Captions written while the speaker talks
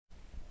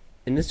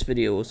In this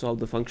video, we'll solve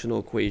the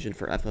functional equation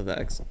for f of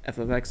x. F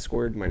of x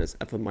squared minus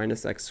f of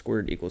minus x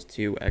squared equals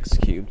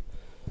 2x cubed.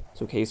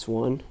 So case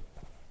 1,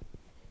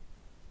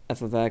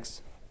 f of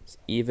x is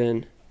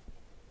even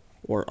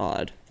or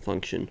odd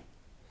function.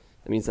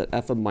 That means that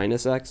f of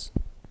minus x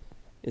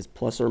is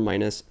plus or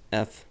minus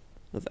f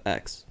of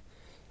x.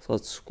 So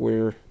let's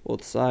square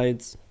both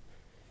sides.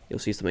 You'll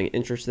see something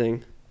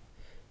interesting.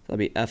 That'll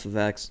be f of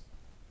x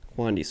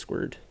quantity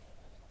squared.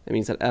 That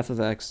means that f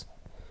of x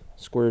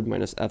squared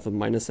minus f of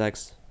minus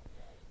x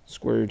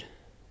squared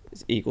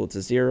is equal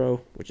to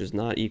 0, which is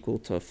not equal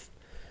to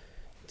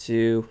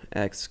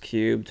 2x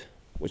cubed,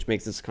 which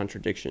makes this a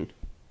contradiction.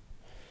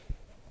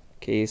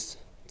 Case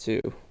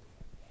 2.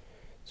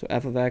 So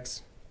f of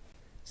x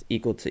is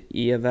equal to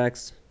e of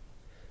x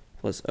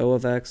plus o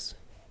of x,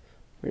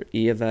 where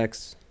e of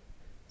x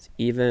is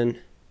even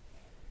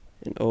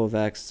and o of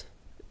x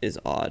is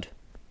odd.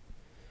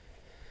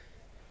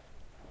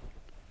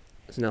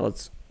 So now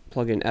let's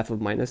plug in f of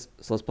minus.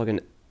 So let's plug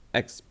in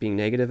x being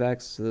negative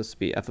x. So this would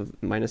be f of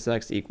minus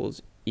x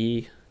equals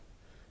e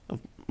of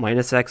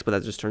minus x, but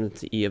that just turns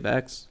into e of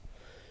x.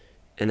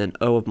 And then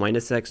o of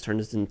minus x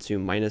turns into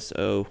minus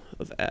o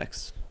of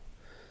x.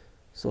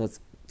 So let's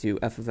do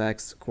f of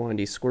x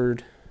quantity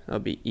squared. That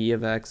would be e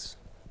of x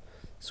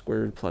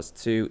squared plus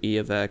 2 e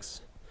of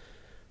x,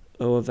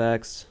 o of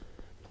x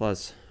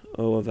plus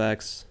o of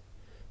x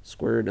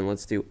squared. And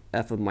let's do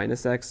f of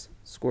minus x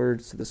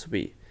squared. So this will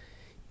be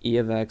e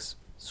of x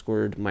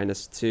squared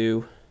minus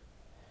 2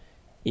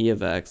 e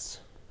of x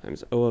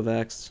times o of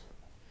x.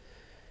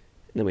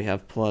 And then we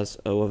have plus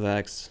o of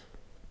x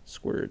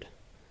squared.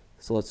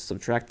 So let's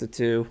subtract the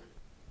 2.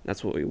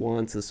 That's what we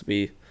want. So this will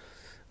be,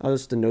 I'll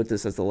just denote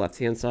this as the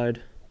left-hand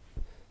side.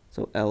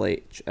 So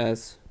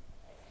LHS.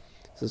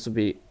 So this will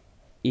be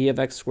e of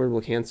x squared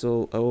will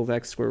cancel, o of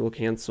x squared will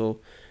cancel,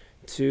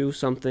 2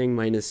 something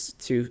minus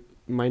 2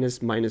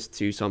 minus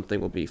 2 something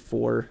will be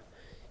 4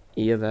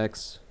 e of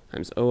x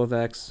times o of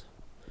x.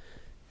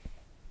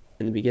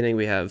 In the beginning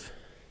we have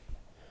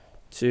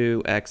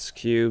 2x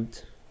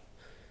cubed,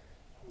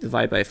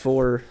 divide by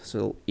 4,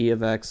 so e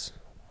of x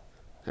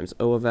times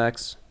o of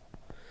x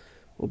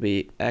will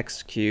be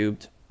x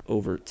cubed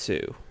over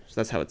 2. So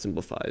that's how it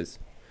simplifies.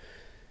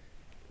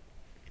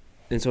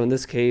 And so in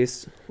this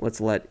case, let's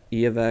let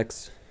e of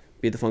x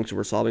be the function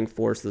we're solving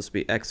for. So this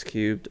will be x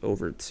cubed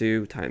over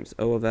 2 times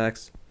o of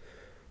x.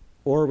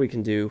 Or we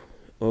can do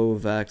o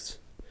of x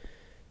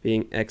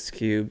being x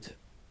cubed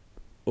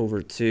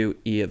over 2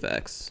 e of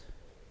x.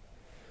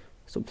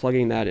 So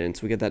plugging that in,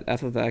 so we get that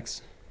f of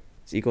x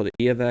is equal to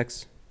e of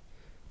x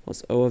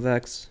plus o of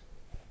x.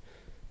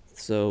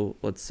 So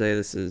let's say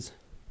this is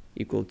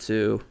equal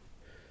to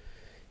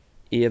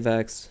e of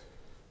x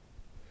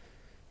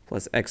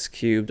plus x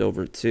cubed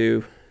over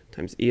 2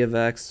 times e of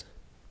x,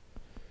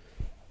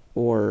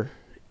 or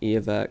e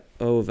of x,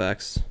 o of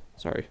x,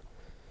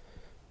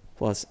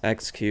 plus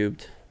x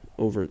cubed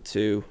over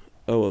 2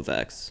 o of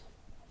x.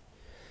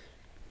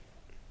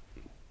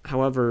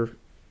 However,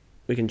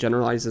 we can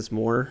generalize this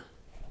more,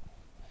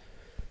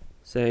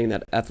 saying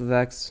that f of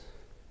x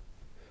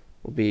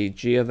will be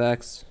g of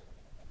x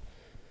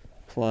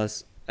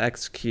plus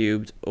x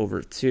cubed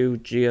over 2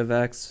 g of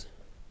x,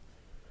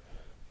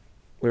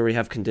 where we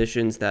have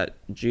conditions that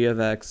g of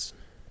x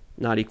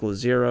not equal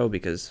 0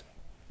 because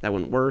that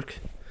wouldn't work,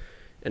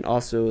 and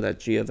also that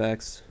g of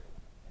x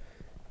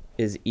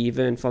is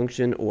even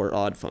function or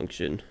odd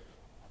function.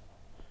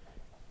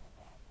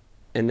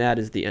 And that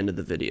is the end of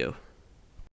the video.